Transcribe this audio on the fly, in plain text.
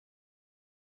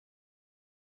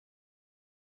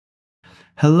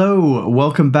Hello,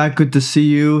 welcome back. Good to see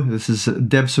you. This is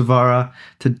Dev Savara.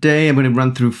 Today I'm going to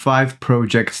run through 5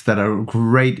 projects that are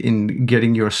great in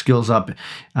getting your skills up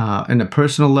in a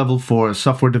personal level for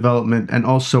software development and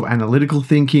also analytical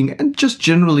thinking and just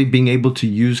generally being able to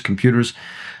use computers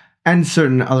and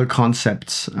certain other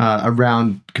concepts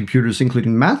around computers,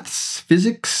 including maths,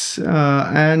 physics,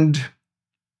 and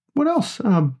what else?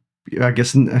 I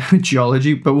guess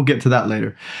geology, but we'll get to that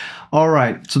later. All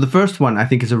right, so the first one I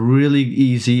think is a really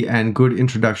easy and good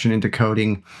introduction into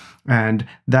coding, and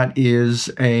that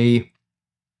is a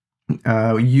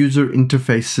user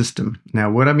interface system.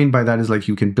 Now, what I mean by that is like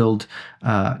you can build,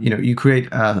 you create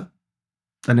an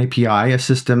API, a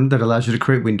system that allows you to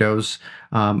create windows,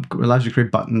 allows you to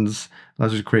create buttons,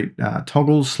 allows you to create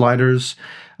toggles, sliders,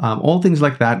 all things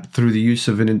like that through the use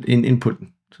of an input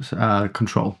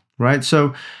control, right?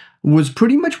 So was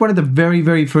pretty much one of the very,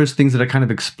 very first things that I kind of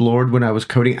explored when I was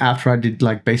coding after I did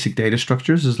like basic data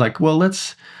structures is like, well,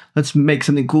 let's make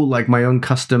something cool like my own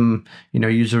custom,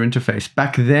 user interface.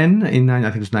 Back then I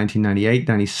think it was 1998,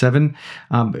 97,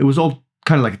 it was all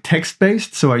kind of like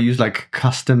text-based. So I used like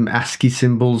custom ASCII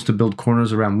symbols to build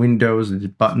corners around windows and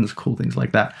did buttons, cool things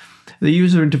like that. The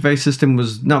user interface system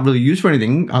was not really used for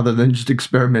anything other than just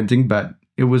experimenting, but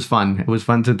it was fun. It was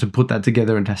fun to put that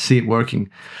together and to see it working.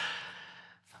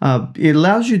 It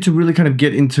allows you to really kind of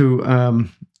get into,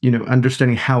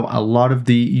 understanding how a lot of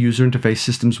the user interface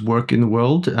systems work in the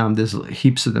world. There's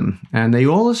heaps of them, and they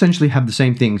all essentially have the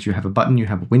same things. You have a button, you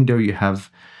have a window, you have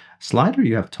a slider,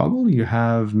 you have toggle, you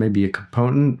have maybe a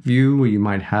component view, or you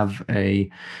might have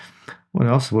what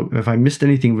else? If I missed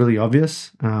anything really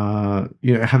obvious, have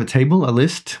a table, a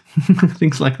list,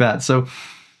 things like that. So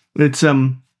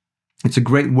it's a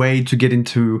great way to get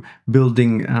into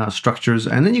building structures,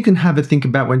 and then you can have a think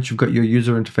about once you've got your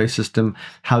user interface system,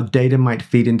 how data might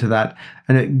feed into that,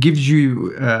 and it gives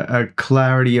you a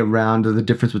clarity around the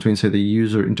difference between, say, the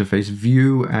user interface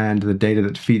view and the data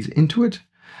that feeds into it.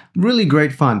 Really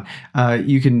great fun.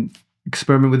 You can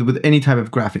experiment with any type of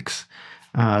graphics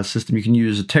system. You can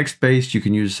use a text-based, you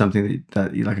can use something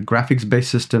that like a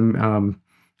graphics-based system.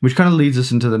 Which kind of leads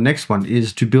us into the next one,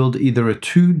 is to build either a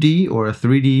 2D or a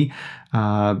 3D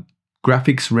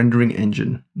graphics rendering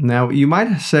engine. Now, you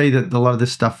might say that a lot of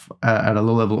this stuff at a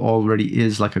low level already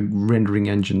is like a rendering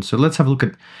engine. So let's have a look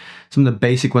at some of the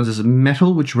basic ones. There's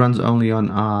Metal, which runs only on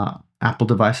Apple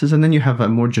devices. And then you have a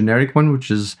more generic one,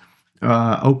 which is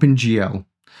OpenGL.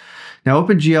 Now,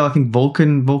 OpenGL, I think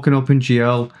Vulkan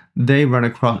OpenGL, they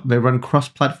run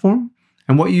cross-platform.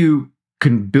 And what you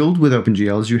can build with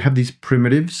OpenGL is you have these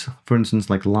primitives, for instance,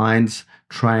 like lines,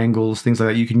 triangles, things like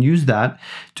that. You can use that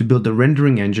to build the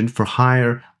rendering engine for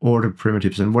higher order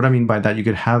primitives. And what I mean by that, you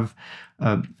could have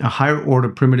a higher order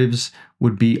primitives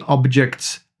would be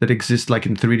objects that exist like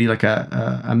in 3D, like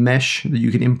a mesh that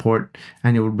you can import,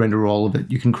 and it would render all of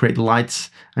it. You can create lights,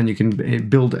 and you can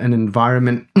build an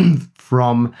environment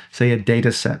from, say, a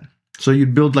data set. So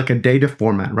you'd build like a data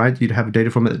format, right? You'd have a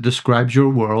data format that describes your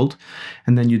world,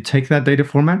 and then you'd take that data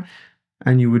format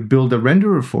and you would build a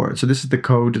renderer for it. So this is the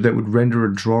code that would render or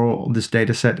draw this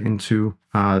data set into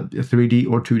a 3D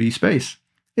or 2D space.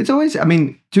 It's always,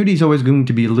 2D is always going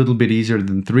to be a little bit easier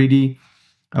than 3D.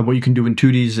 What you can do in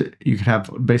 2D is you can have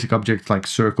basic objects like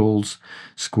circles,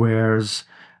 squares,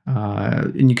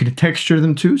 and you can texture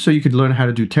them too. So you could learn how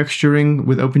to do texturing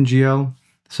with OpenGL.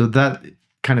 So that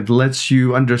kind of lets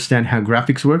you understand how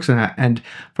graphics works, and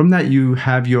from that you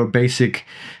have your basic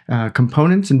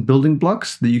components and building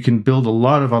blocks that you can build a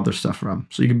lot of other stuff from.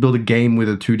 So you can build a game with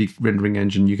a 2D rendering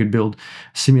engine. You can build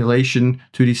simulation,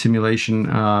 2D simulation,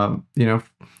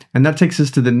 and that takes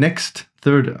us to the next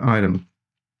third item,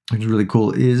 which is really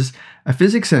cool, is a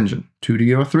physics engine,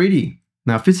 2D or 3D.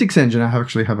 Now, physics engine, I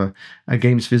actually have a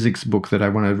games physics book that I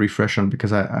want to refresh on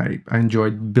because I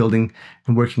enjoyed building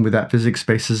and working with that physics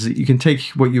space. Is you can take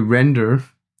what you render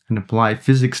and apply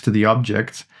physics to the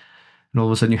object, and all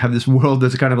of a sudden you have this world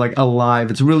that's kind of like alive.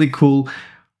 It's really cool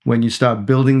when you start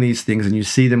building these things and you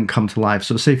see them come to life.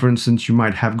 So say, for instance, you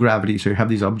might have gravity. So you have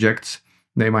these objects.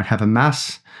 They might have a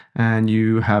mass, and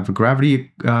you have a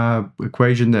gravity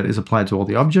equation that is applied to all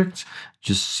the objects.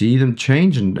 Just see them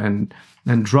change and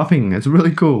dropping. It's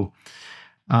really cool.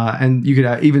 And you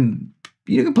could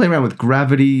you can play around with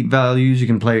gravity values. You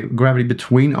can play gravity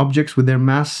between objects with their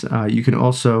mass. You can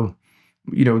also,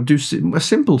 do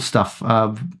simple stuff.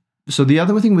 So the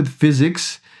other thing with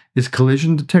physics is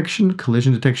collision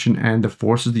detection and the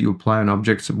forces that you apply on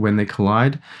objects when they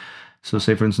collide. So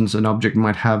say, for instance, an object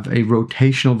might have a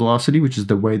rotational velocity, which is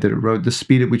the way that the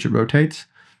speed at which it rotates.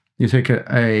 You take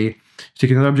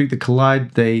another object that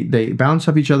collide, they bounce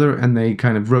off each other, and they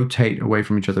kind of rotate away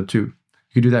from each other too.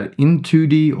 You can do that in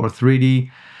 2D or 3D.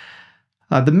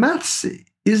 The maths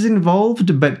is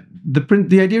involved, but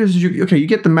the idea is you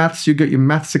get the maths, you get your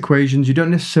maths equations. You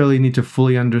don't necessarily need to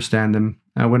fully understand them.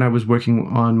 When I was working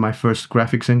on my first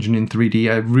graphics engine in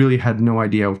 3D, I really had no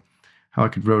idea how I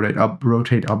could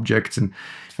rotate objects, and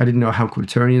I didn't know how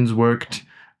quaternions worked.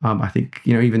 I think,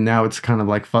 even now it's kind of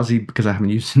like fuzzy because I haven't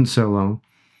used it in so long.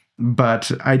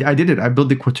 But I did it. I built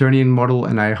the quaternion model,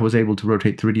 and I was able to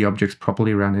rotate 3D objects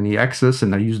properly around any axis,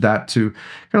 and I used that to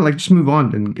kind of like just move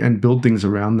on and build things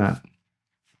around that.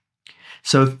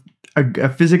 So a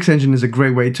physics engine is a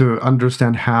great way to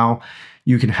understand how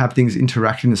you can have things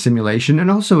interact in a simulation, and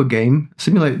also a game.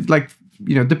 Simulate,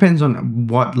 depends on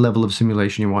what level of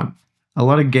simulation you want. A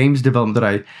lot of games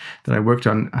development that I worked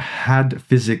on had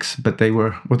physics, but they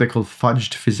were what they call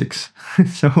fudged physics.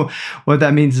 So what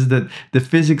that means is that the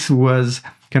physics was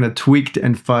kind of tweaked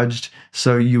and fudged,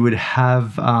 so you would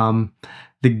have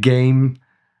the game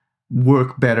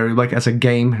work better, like as a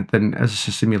game, than as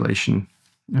a simulation.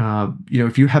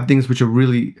 If you have things which are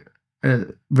really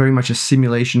very much a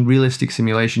simulation, realistic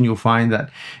simulation, you'll find that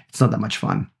it's not that much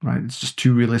fun, right? It's just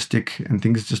too realistic, and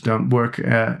things just don't work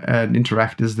and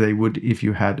interact as they would if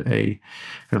you had a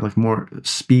kind of like more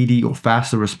speedy or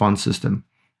faster response system.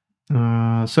 So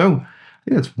I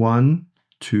think that's 1,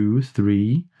 2,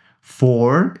 3,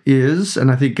 4 is, and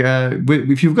I think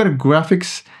if you've got a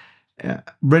graphics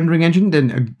rendering engine, then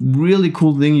a really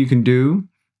cool thing you can do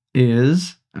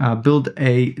is build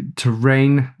a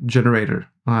terrain generator.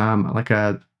 Like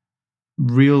a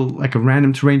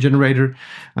random terrain generator.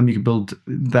 You can build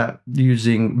that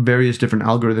using various different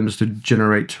algorithms to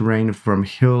generate terrain, from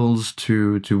hills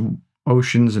to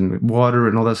oceans and water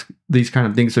and all these kind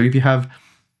of things. So if you have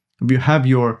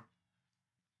your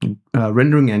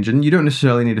rendering engine, you don't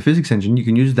necessarily need a physics engine. You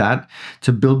can use that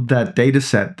to build that data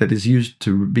set that is used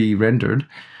to be rendered.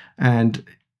 And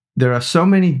there are so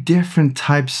many different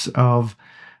types of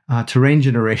terrain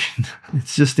generation.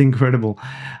 It's just incredible.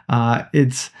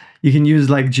 You can use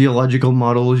like geological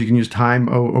models. You can use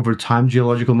over time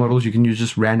geological models. You can use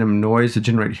just random noise to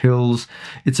generate hills.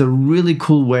 It's a really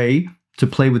cool way to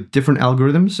play with different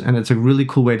algorithms, and it's a really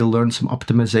cool way to learn some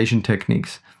optimization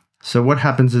techniques. So what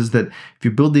happens is that if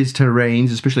you build these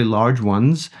terrains, especially large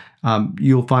ones,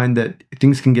 you'll find that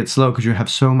things can get slow because you have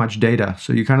so much data.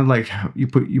 So you kind of like you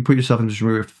put yourself in this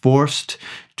where you're forced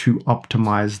to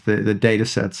optimize the data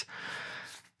sets.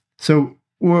 So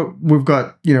we've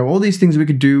got all these things we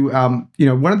could do.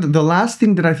 One of the last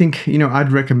thing that I think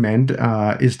I'd recommend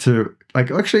is to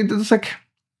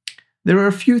there are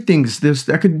a few things.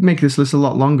 I could make this list a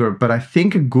lot longer, but I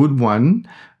think a good one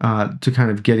to kind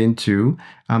of get into,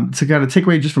 to kind of take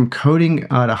away just from coding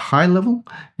at a high level,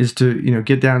 is to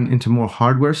get down into more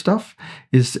hardware stuff.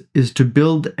 Is to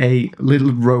build a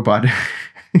little robot.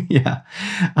 Yeah,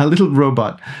 a little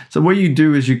robot. So what you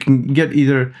do is you can get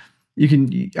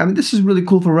this is really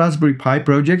cool for Raspberry Pi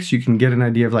projects. You can get an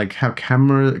idea of like how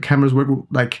cameras work.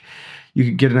 Like you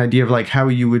could get an idea of like how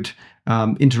you would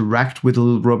interact with a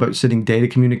little robot setting data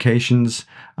communications.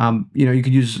 You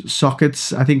could use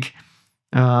sockets, I think,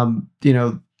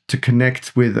 to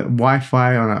connect with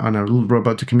Wi-Fi on a little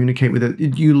robot to communicate with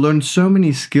it. You learn so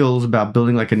many skills about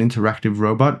building like an interactive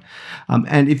robot.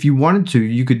 And if you wanted to,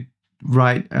 you could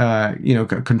write, a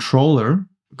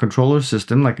controller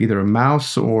system, like either a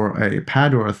mouse or a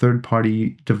pad or a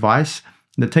third-party device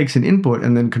that takes an input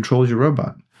and then controls your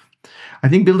robot. I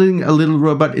think building a little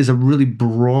robot is a really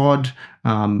broad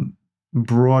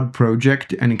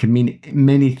project, and it can mean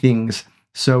many things.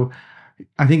 So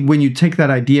I think when you take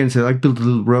that idea and say, like, build a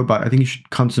little robot, I think you should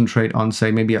concentrate on, say,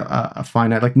 maybe a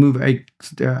finite, like move a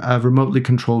remotely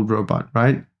controlled robot,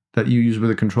 right? That you use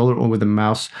with a controller or with a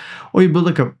mouse. Or you build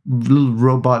like a little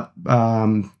robot, how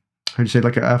do you say,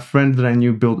 like a friend that I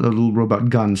knew built a little robot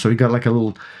gun. So he got like a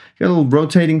little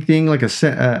rotating thing, like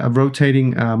a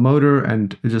rotating motor,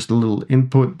 and just a little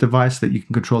input device that you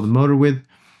can control the motor with.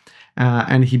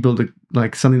 And he built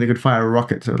something that could fire a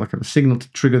rocket, so like a signal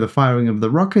to trigger the firing of the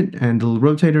rocket, and a little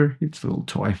rotator. It's a little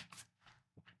toy.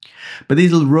 But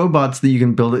these little robots that you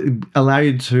can build allow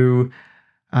you to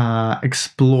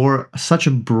explore such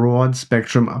a broad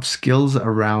spectrum of skills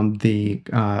around the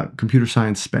computer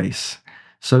science space.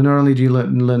 So not only do you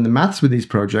learn the maths with these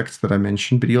projects that I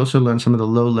mentioned, but you also learn some of the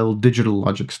low-level digital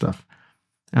logic stuff.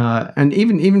 And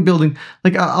even building,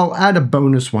 like I'll add a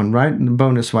bonus one, right? And the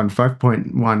bonus one,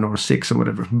 5.1 or 6 or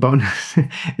whatever, bonus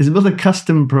is build a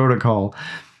custom protocol.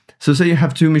 So say you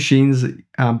have two machines,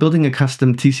 building a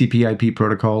custom TCP/IP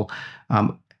protocol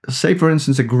say, for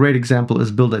instance, a great example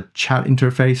is build a chat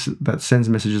interface that sends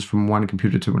messages from one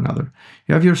computer to another.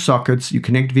 You have your sockets, you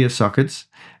connect via sockets,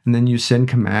 and then you send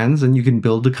commands, and you can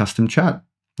build a custom chat,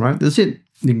 right? That's it.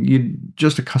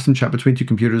 Just a custom chat between two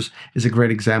computers is a great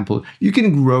example. You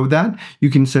can grow that. You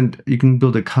can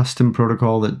build a custom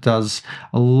protocol that does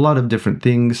a lot of different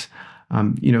things.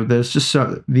 There's just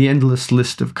the endless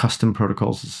list of custom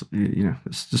protocols.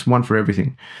 It's just one for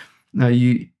everything.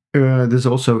 There's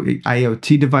also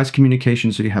IoT device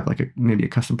communication. So you have maybe a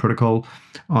custom protocol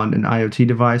on an IoT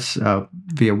device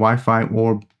via Wi-Fi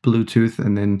or Bluetooth,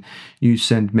 and then you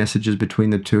send messages between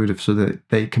the two so that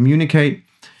they communicate.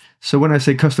 So when I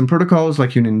say custom protocols, you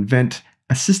can invent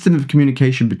a system of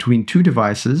communication between two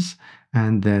devices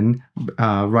and then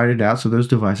write it out so those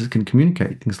devices can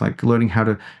communicate. Things like learning how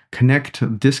to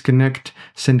connect, disconnect,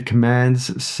 send commands,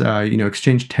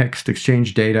 exchange text,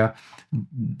 exchange data,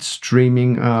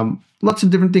 streaming, lots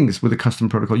of different things with a custom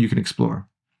protocol you can explore.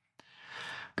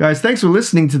 Guys, thanks for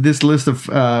listening to this list of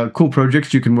cool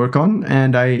projects you can work on,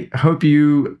 and I hope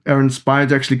you are inspired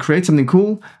to actually create something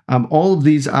cool. All of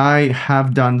these I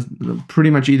have done pretty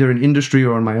much either in industry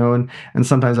or on my own, and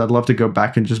sometimes I'd love to go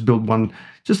back and just build one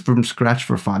just from scratch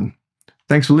for fun.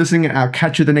 Thanks for listening, and I'll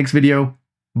catch you in the next video.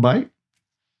 Bye.